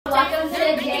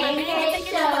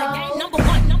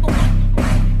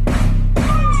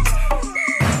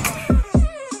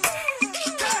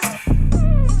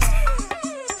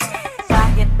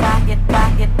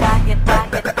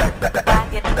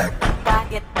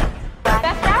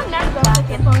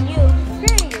on you.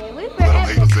 Period. We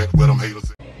forever.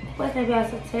 What's up, y'all?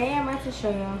 So today I'm about to show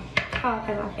y'all how I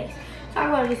cut my face. So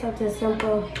I'm gonna do something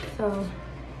simple. So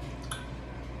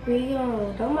we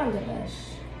don't mind the blush,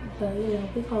 but you know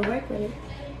we gonna work with it.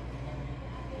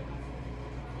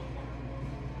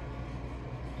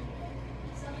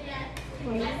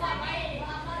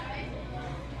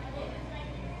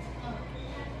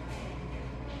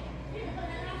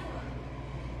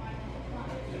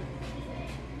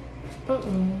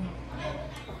 Okay.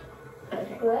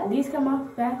 These come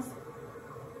off fast.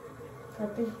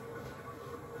 Nothing.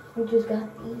 We just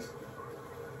got these.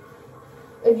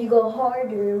 If you go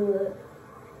harder,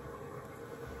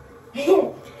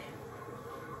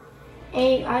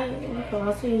 Hey, you can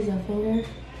also use your finger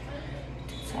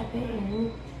to tap it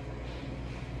in.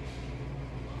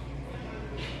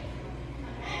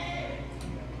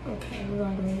 Okay, we're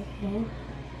gonna do it again.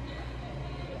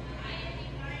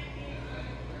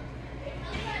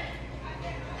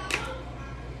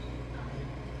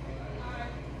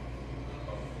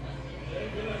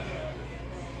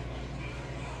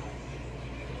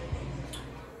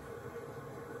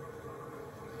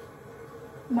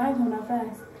 Mine's went out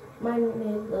fast. Mine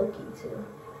is low-key too.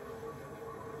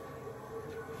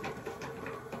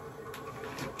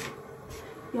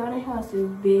 Y'all, that house is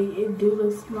big. It do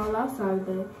look small outside,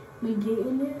 but we get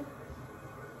in there.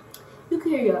 You can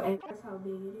hear your echo. That's how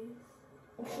big it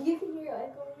is. You can hear your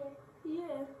echo in here?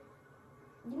 Yeah.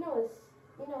 You know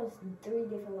it's 3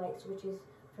 different light switches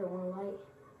for one light.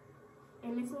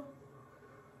 And this one?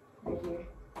 Right here.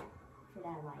 For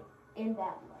that light. And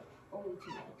that light. Only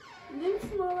 2 lights. Them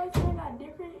small lights, they got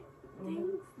different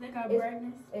things. They got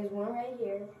brightness. There's one right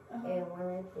here, and one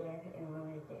right there, and one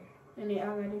right there. And they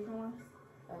all got different ones?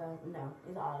 No,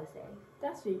 it's all the same.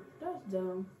 That's sweet. That's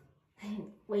dumb.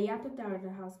 Wait, y'all put that or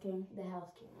the house came? The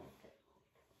house came like that.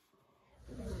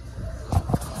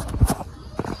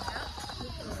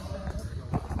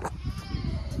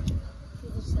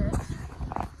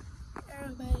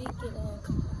 Everybody get up.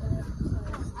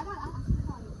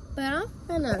 But I'm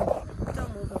finna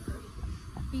don't move up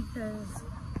because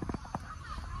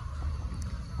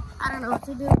I don't know what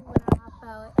to do when I hop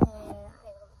out and I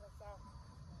look like that.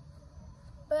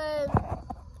 But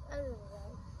other than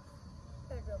that,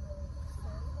 there's no more.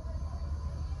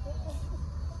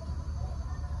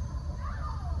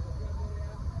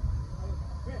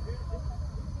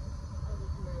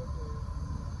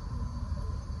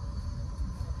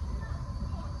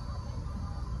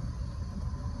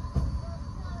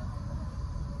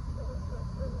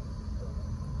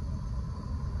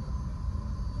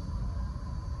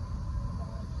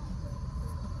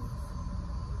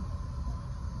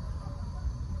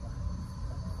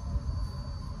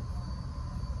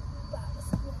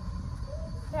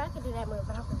 I could do that move,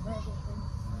 but I prefer this one.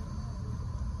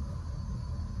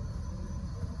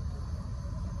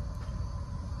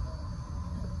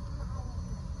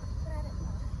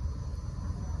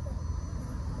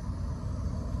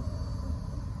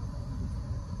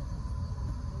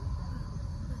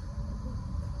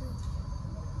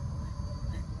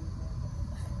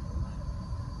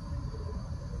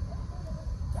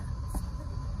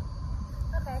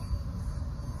 Okay.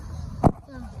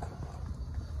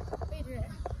 We did it.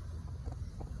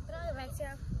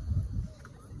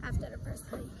 After the first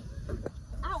party.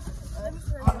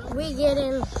 We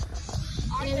getting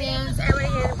interviews. Everybody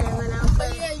here is going now. But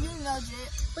yeah, you know it.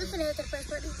 We finna hit the first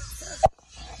party.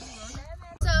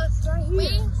 So we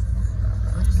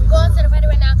going to the party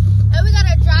right now. And we got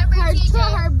a driver TJ.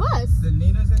 Her bus. The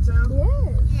Nina's in town?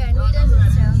 Yeah, Nina's in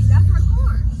town. That's her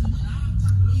car.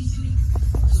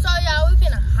 So y'all, we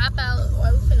finna hop out, or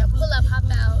we finna pull up, hop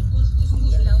out,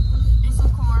 you know. And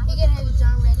some car. We getting the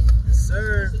John ready.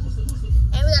 Sir.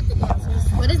 And we got the dancers.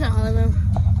 But it's not all of them.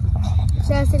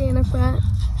 Chastity in the front.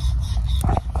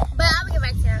 But I will get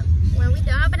back to you when we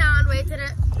done hopping out on the way to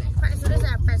the party. So this is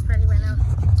our first party right now.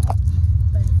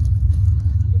 But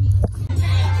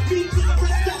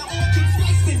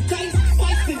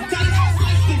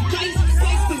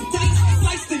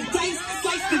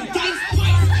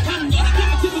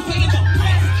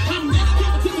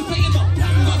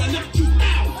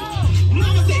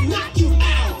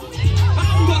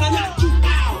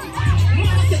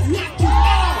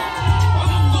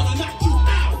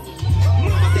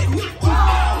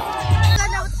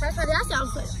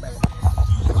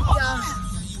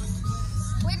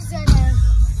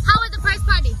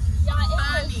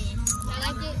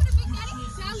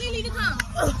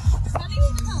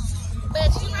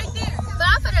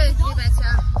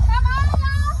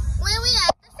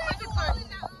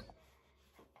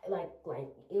like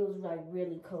it was like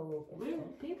really cold.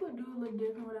 People do look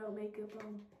different without makeup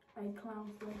on. like clown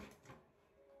stuff.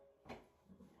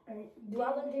 Alright. Do I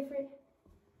look different?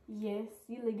 Yes,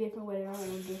 you look different with it on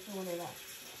and different with it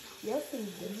off. Your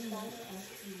teeth different.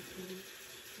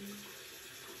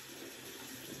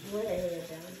 What area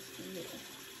down?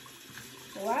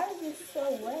 Why is it so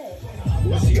wet?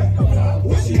 What's he got?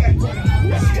 What's he got? What's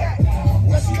he got?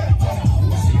 What's he got? What's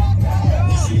he got?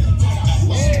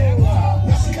 What's he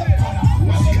got? What's he got?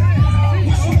 What's he got? What's he got?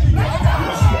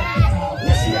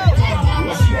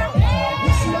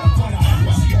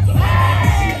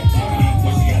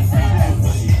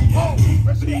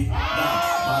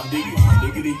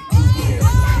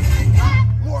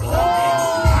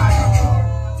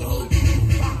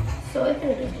 So it's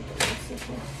gonna be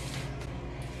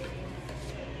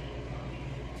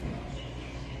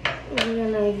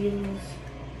we're gonna use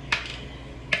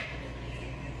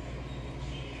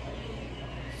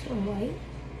some white.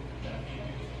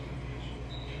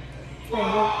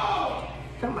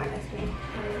 Don't mind us, man.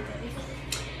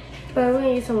 But we're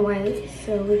gonna use some white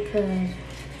so we could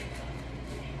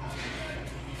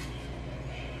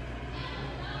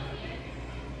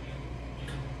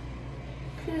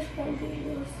this gonna be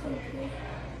real simple.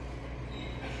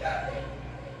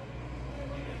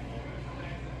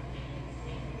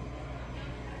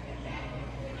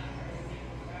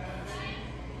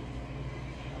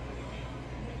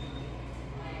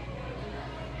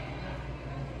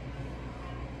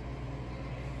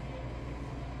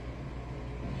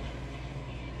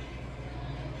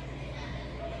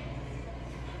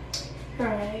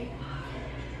 Alright.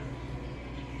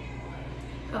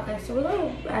 Okay, so we're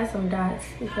gonna add some dots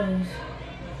because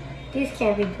these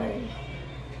can't be plain.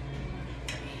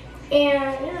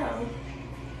 And you know,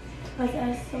 let's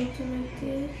add something like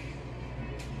this.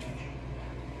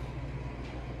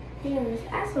 You know, just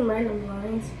add some random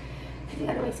lines. You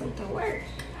gotta make something work.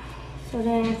 So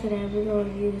then after that, we're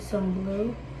gonna use some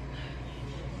blue.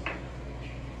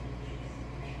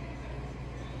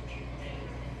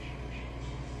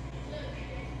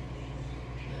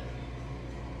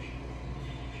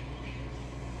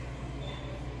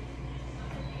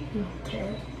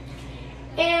 Okay.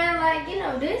 And like, you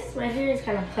know, this right here is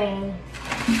kind of plain,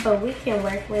 but we can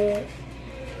work with it.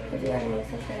 But you gotta make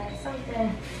something like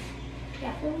something.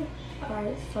 Yeah,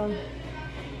 alright, so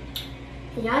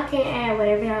y'all can add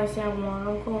whatever else y'all want.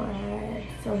 I'm gonna add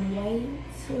some white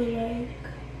to like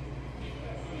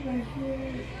right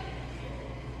here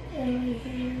and right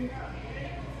here.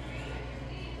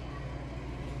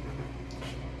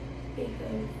 Be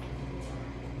good.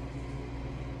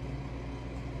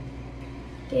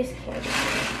 This can't be good.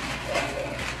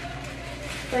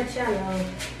 But y'all know.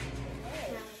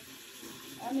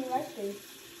 I mean, like this.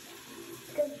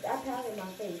 Because I powdered my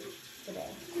face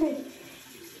today. Alright.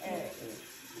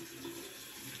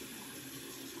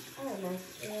 I have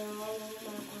mascara all over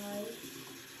my eyes.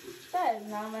 That is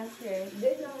not mascara.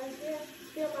 This not mascara?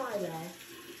 Feel my eyelash.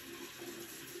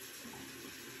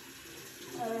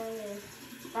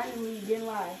 Finally, you didn't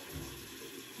lie.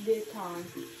 This time.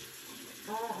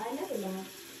 I never lie.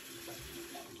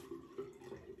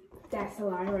 That's a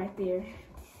lie right there.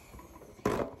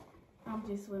 I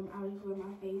just with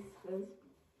my face because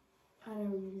I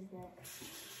never use that.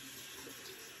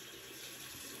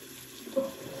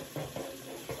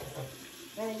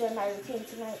 Gonna do my routine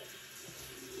tonight.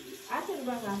 I should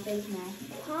bring my face mask.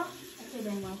 Huh? I should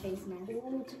bring my face mask.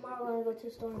 Ooh, tomorrow I'm gonna go to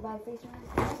the store and buy a face mask.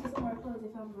 I see some more clothes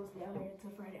if I'm gonna stay out here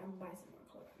until Friday. I'm gonna buy some more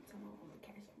clothes. Tomorrow I'm gonna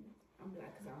cash them. I'm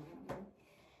black because I don't have money.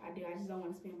 I just don't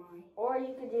want to spend mine. Or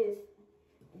you could just,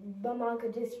 my mom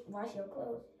could just wash your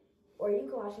clothes. Or you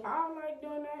can wash them. I don't like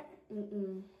doing that.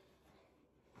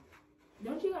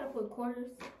 Don't you gotta put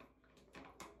quarters?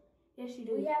 Yes, you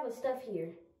do. We have a stuff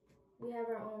here. We have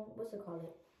our own, what's it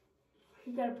called?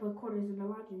 You gotta put quarters in the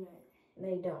laundromat.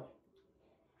 They don't.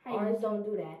 How Ours don't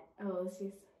do that. Oh, it's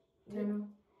just general.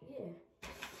 Yeah.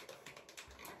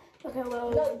 Okay,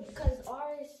 well. No, because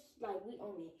ours, like, we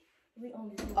own it. We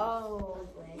own it. Oh,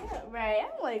 yeah, right.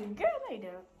 I'm like, girl, they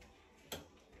don't.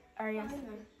 Are you?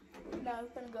 No,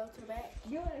 it's gonna go to the back.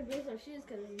 You want to bring some shoes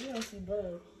because you don't see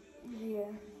bugs.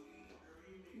 Yeah.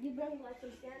 You bring like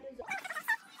some sandals.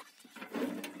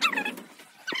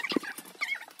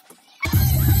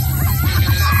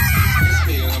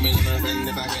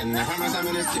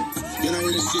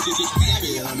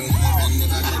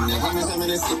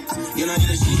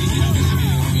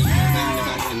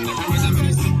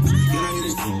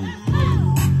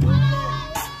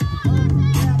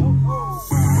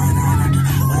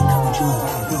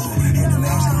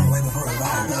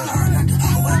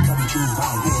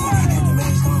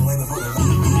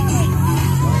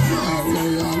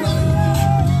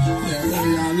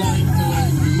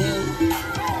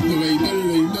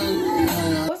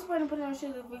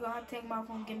 gonna have to take them off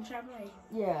and get in trampoline.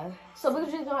 Yeah. So we're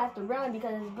just gonna have to run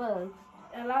because it's bugs.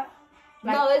 A lot?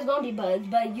 Like, no, it's gonna be bugs,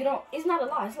 but you don't. It's not a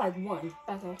lot. It's like one.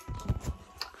 Okay.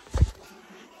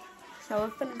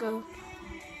 So we're gonna go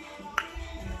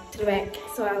to the back.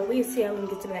 So we'll see how we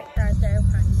get to the back. Our third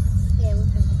party. Yeah, we're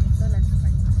gonna go to the next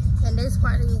party. And this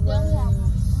party was.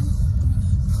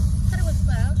 Thought it was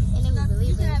 12, and it was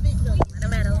really good. No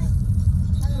matter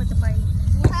what the party.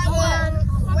 And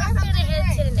we're gonna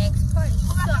head to the next party.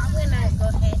 So I'm gonna go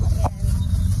ahead and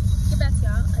get back to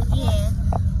y'all again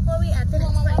when we at the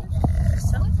next party.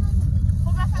 So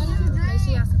make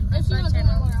sure y'all subscribe to our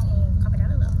channel and comment down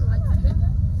below. Like that.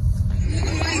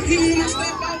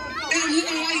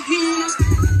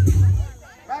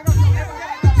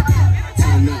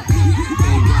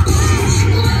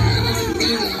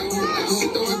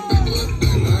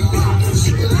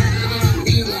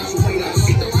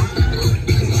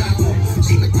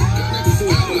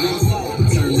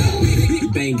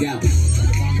 Bang out.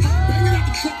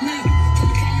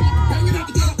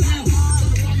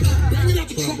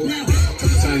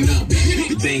 Turn up.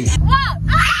 Bang.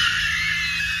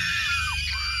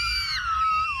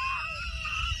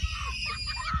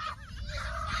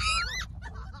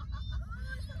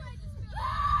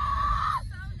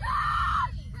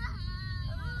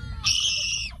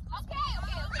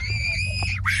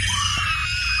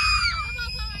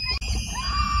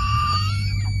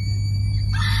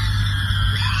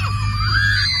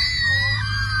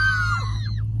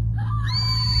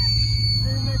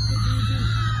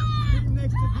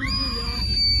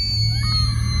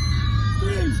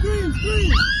 Scream,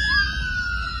 scream!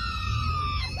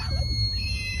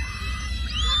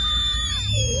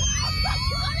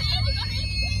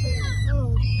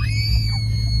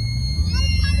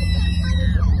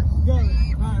 Go.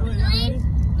 Alright, wait,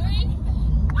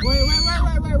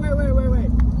 y'all ready?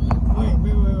 Wait.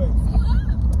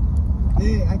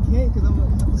 Hey, I can't because I'm a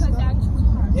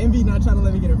stop. Envy not trying to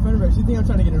let me get in front of her. She think I'm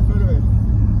trying to get in front of her.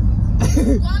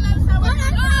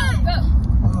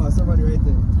 Oh, somebody right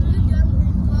there.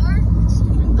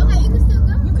 Okay, you can still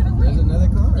go. You could have went. There's another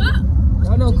car.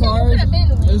 Y'all know cars.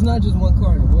 There's not just one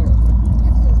car in the world.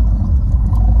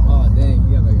 Oh, dang.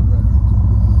 You got like a brother.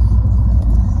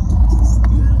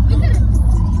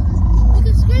 You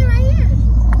can scream right here.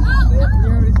 We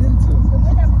already did it to him.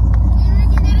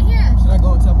 Get in here. Should I go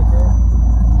on top of the curb?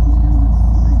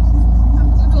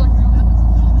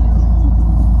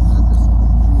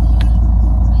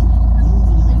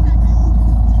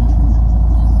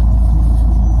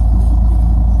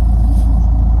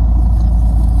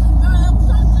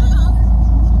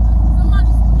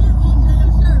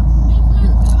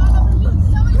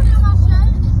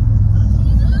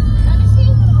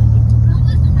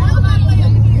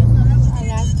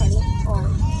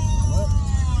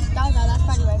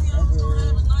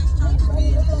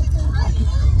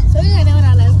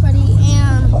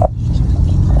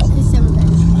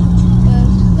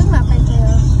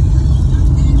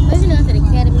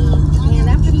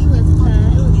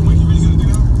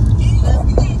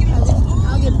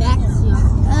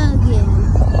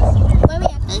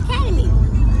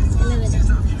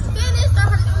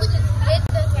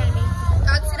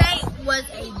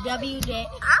 W day.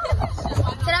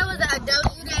 Today was a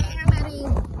W day. Everybody.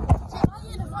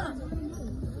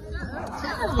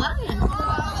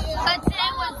 But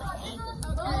today was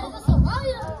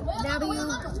W.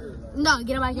 No,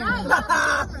 get him back here.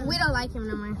 We don't like him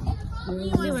no more.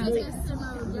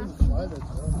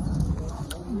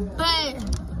 But.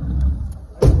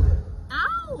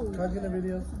 Ow. Can I get in the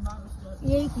video?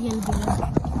 Yeah, you can get in the video.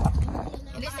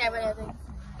 And this everybody thing.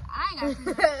 I ain't got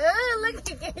you. Look at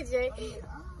KJ.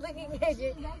 Look at KJ.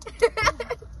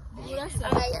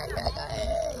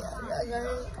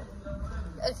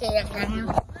 Okay, I got him.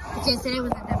 Okay, today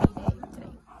was a W day.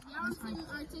 Today. Y'all want to see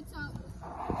our TikTok?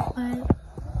 What?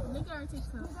 Look at our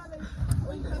TikTok.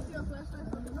 Will you come to your flashlight?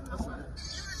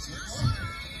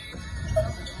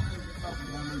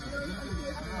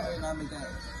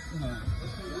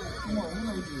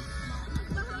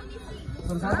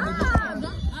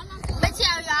 But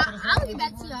yeah, y'all, I'll be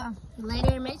back to y'all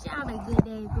later. Make sure y'all have a good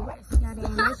day, good rest. Y'all there.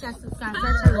 Make sure y'all subscribe to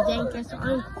our channel, Jayah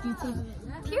on YouTube.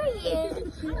 Period.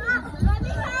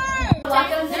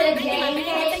 Welcome to the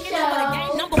Jayah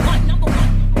Show. Number one.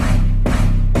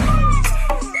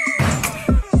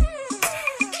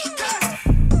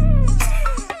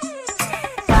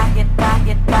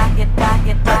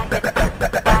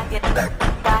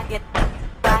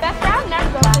 That's how I'm not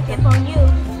going to put this on you.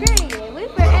 Period. We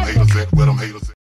forever.